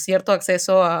 con cierto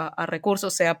acceso a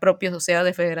recursos, sea propios o sea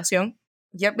de federación,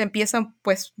 ya empiezan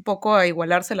pues un poco a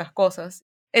igualarse las cosas.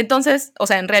 Entonces, o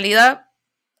sea, en realidad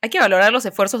hay que valorar los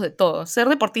esfuerzos de todos. Ser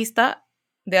deportista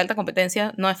de alta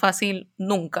competencia no es fácil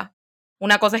nunca.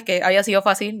 Una cosa es que haya sido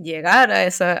fácil llegar a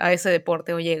ese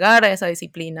deporte o llegar a esa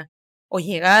disciplina o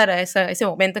llegar a ese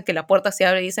momento en que la puerta se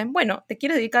abre y dicen, bueno, ¿te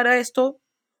quieres dedicar a esto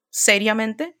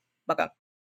seriamente? Bacán.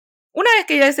 Una vez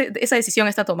que ya esa decisión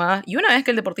está tomada y una vez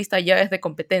que el deportista ya es de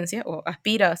competencia o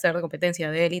aspira a ser de competencia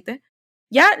de élite,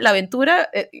 ya la aventura,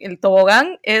 el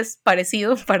tobogán es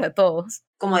parecido para todos.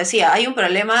 Como decía, hay un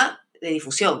problema de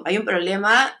difusión, hay un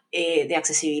problema de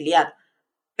accesibilidad,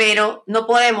 pero no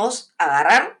podemos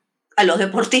agarrar a los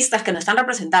deportistas que nos están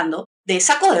representando de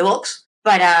saco de box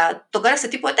para tocar este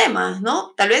tipo de temas,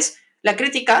 ¿no? Tal vez la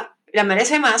crítica la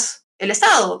merece más el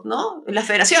Estado, ¿no? Las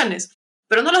federaciones,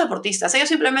 pero no los deportistas. Ellos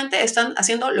simplemente están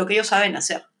haciendo lo que ellos saben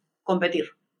hacer,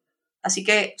 competir. Así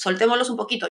que soltémoslos un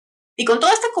poquito. Y con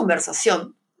toda esta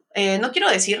conversación, no quiero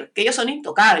decir que ellos son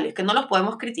intocables, que no los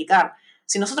podemos criticar.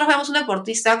 Si nosotros vemos a un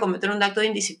deportista cometer un acto de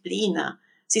indisciplina,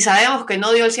 si sabemos que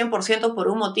no dio el 100% por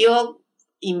un motivo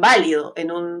inválido en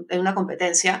una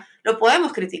competencia, lo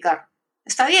podemos criticar.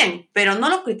 Está bien, pero no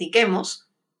lo critiquemos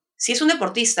si es un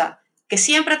deportista que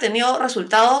siempre ha tenido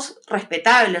resultados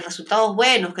respetables, resultados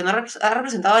buenos, que no ha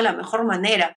representado de la mejor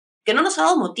manera, que no nos ha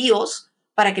dado motivos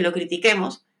para que lo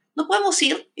critiquemos. No podemos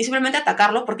ir y simplemente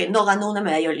atacarlo porque no ganó una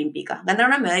medalla olímpica. Ganar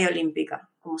una medalla olímpica,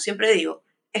 como siempre digo,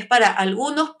 es para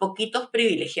algunos poquitos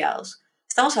privilegiados.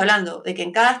 Estamos hablando de que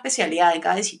en cada especialidad, en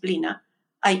cada disciplina,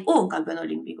 hay un campeón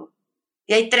olímpico.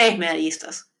 Y hay 3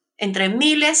 medallistas, entre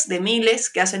miles de miles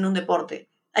que hacen un deporte.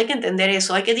 Hay que entender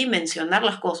eso, hay que dimensionar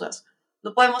las cosas.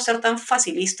 No podemos ser tan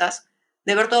facilistas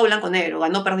de ver todo blanco-negro,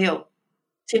 ganó, perdió.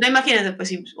 Si no, imagínense,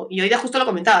 pues, y hoy día justo lo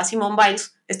comentaba, Simone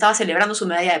Biles estaba celebrando su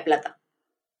medalla de plata.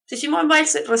 Si Simone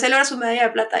Biles celebra su medalla de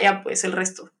plata, ya pues el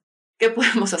resto. ¿Qué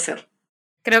podemos hacer?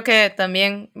 Creo que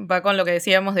también va con lo que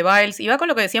decíamos de Biles y va con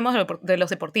lo que decíamos de los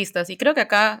deportistas. Y creo que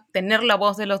acá tener la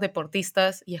voz de los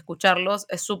deportistas y escucharlos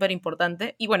es súper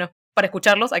importante. Y bueno, para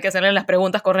escucharlos hay que hacerles las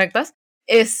preguntas correctas.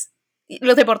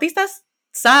 Los deportistas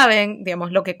saben,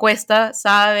 digamos, lo que cuesta,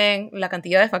 saben la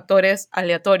cantidad de factores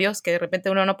aleatorios que de repente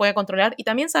uno no puede controlar y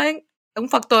también saben un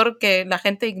factor que la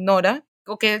gente ignora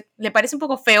o que le parece un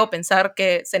poco feo pensar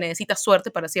que se necesita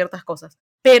suerte para ciertas cosas,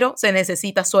 pero se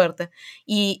necesita suerte.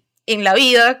 Y en la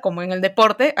vida, como en el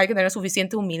deporte, hay que tener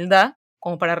suficiente humildad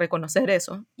como para reconocer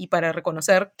eso y para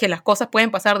reconocer que las cosas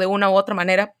pueden pasar de una u otra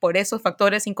manera por esos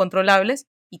factores incontrolables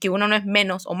y que uno no es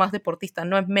menos o más deportista,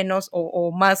 no es menos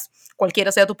o más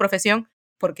cualquiera sea tu profesión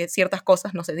porque ciertas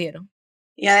cosas no se dieron.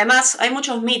 Y además hay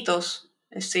muchos mitos.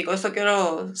 Sí, con esto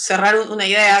quiero cerrar una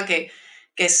idea que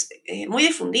es muy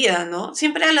difundida, ¿no?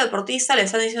 Siempre a los deportistas les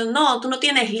están diciendo, no, tú no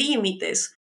tienes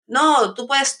límites, no, tú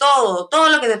puedes todo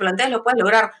lo que te plantees lo puedes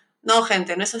lograr. No,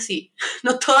 gente, no es así.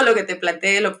 No todo lo que te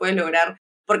plantees lo puedes lograr,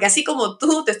 porque así como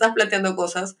tú te estás planteando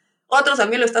cosas, otros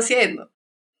también lo están haciendo.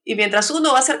 Y mientras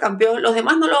uno va a ser campeón, los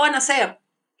demás no lo van a hacer.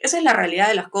 Esa es la realidad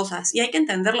de las cosas y hay que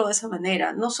entenderlo de esa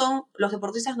manera. Los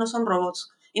deportistas no son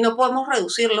robots y no podemos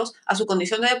reducirlos a su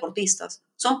condición de deportistas.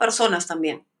 Son personas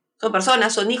también. Son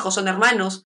personas, son hijos, son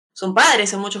hermanos, son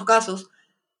padres en muchos casos.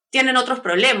 Tienen otros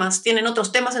problemas, tienen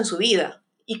otros temas en su vida.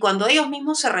 Y cuando ellos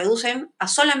mismos se reducen a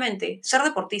solamente ser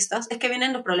deportistas, es que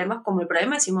vienen los problemas como el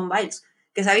problema de Simone Biles,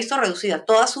 que se ha visto reducida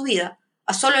toda su vida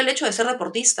a solo el hecho de ser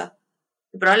deportista.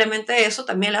 Y probablemente eso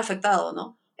también le ha afectado,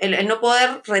 ¿no? El no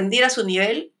poder rendir a su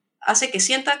nivel hace que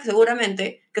sienta que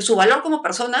seguramente que su valor como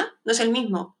persona no es el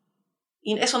mismo.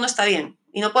 Y eso no está bien.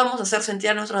 Y no podemos hacer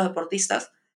sentir a nuestros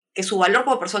deportistas que su valor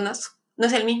como personas no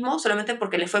es el mismo solamente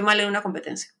porque les fue mal en una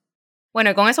competencia.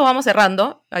 Bueno, y con eso vamos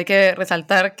cerrando. Hay que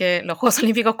resaltar que los Juegos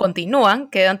Olímpicos continúan.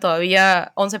 Quedan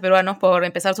todavía 11 peruanos por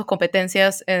empezar sus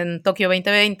competencias en Tokio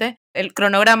 2020. El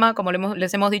cronograma, como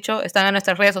les hemos dicho, está en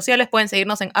nuestras redes sociales. Pueden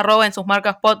seguirnos en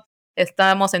 @ensusmarcaspod.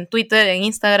 Estamos en Twitter, en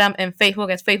Instagram, en Facebook,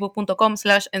 es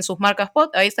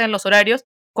facebook.com/ensusmarcaspod. Ahí están los horarios.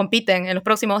 Compiten en los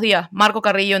próximos días Marco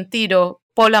Carrillo en tiro,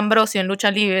 Paul Ambrosio en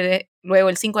lucha libre. Luego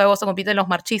el 5 de agosto compiten los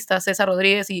marchistas César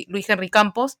Rodríguez y Luis Henry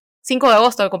Campos. 5 de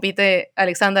agosto compite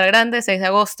Alexandra Grande, 6 de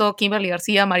agosto Kimberly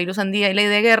García, Mariluz Andía y Ley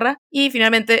Guerra. Y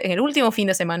finalmente, en el último fin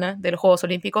de semana de los Juegos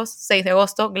Olímpicos, 6 de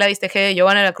agosto, Gladys Tejeda y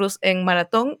Giovanna La Cruz en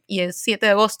maratón. Y el 7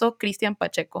 de agosto, Cristian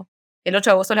Pacheco. El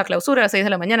 8 de agosto es la clausura a las 6 de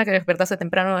la mañana, que despertarse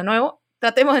temprano de nuevo.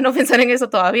 Tratemos de no pensar en eso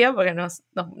todavía, porque nos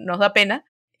da pena.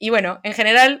 Y bueno, en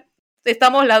general,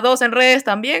 estamos las dos en redes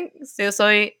también. Yo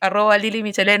soy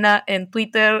 @LiliMichelena en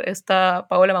Twitter. Está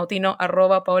Paola Mautino,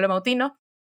 @Paola Mautino.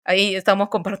 Ahí estamos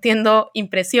compartiendo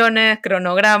impresiones,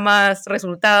 cronogramas,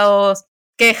 resultados,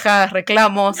 quejas,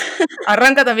 reclamos.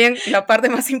 Arranca también la parte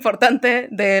más importante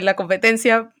de la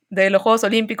competencia de los Juegos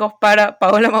Olímpicos para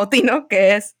Paola Mautino,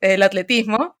 que es el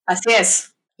atletismo. Así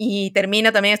es. Y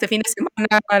termina también este fin de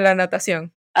semana la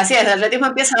natación. Así es, el atletismo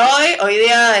empieza hoy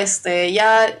día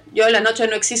ya yo en la noche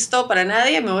no existo para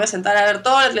nadie, me voy a sentar a ver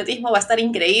todo el atletismo, va a estar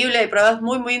increíble, hay pruebas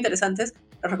muy muy interesantes,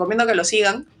 les recomiendo que lo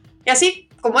sigan. Y así,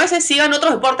 como ese, sigan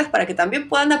otros deportes para que también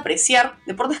puedan apreciar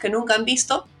deportes que nunca han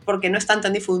visto porque no están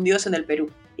tan difundidos en el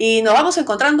Perú. Y nos vamos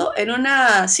encontrando en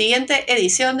una siguiente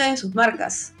edición de Sus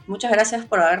Marcas. Muchas gracias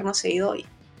por habernos seguido hoy.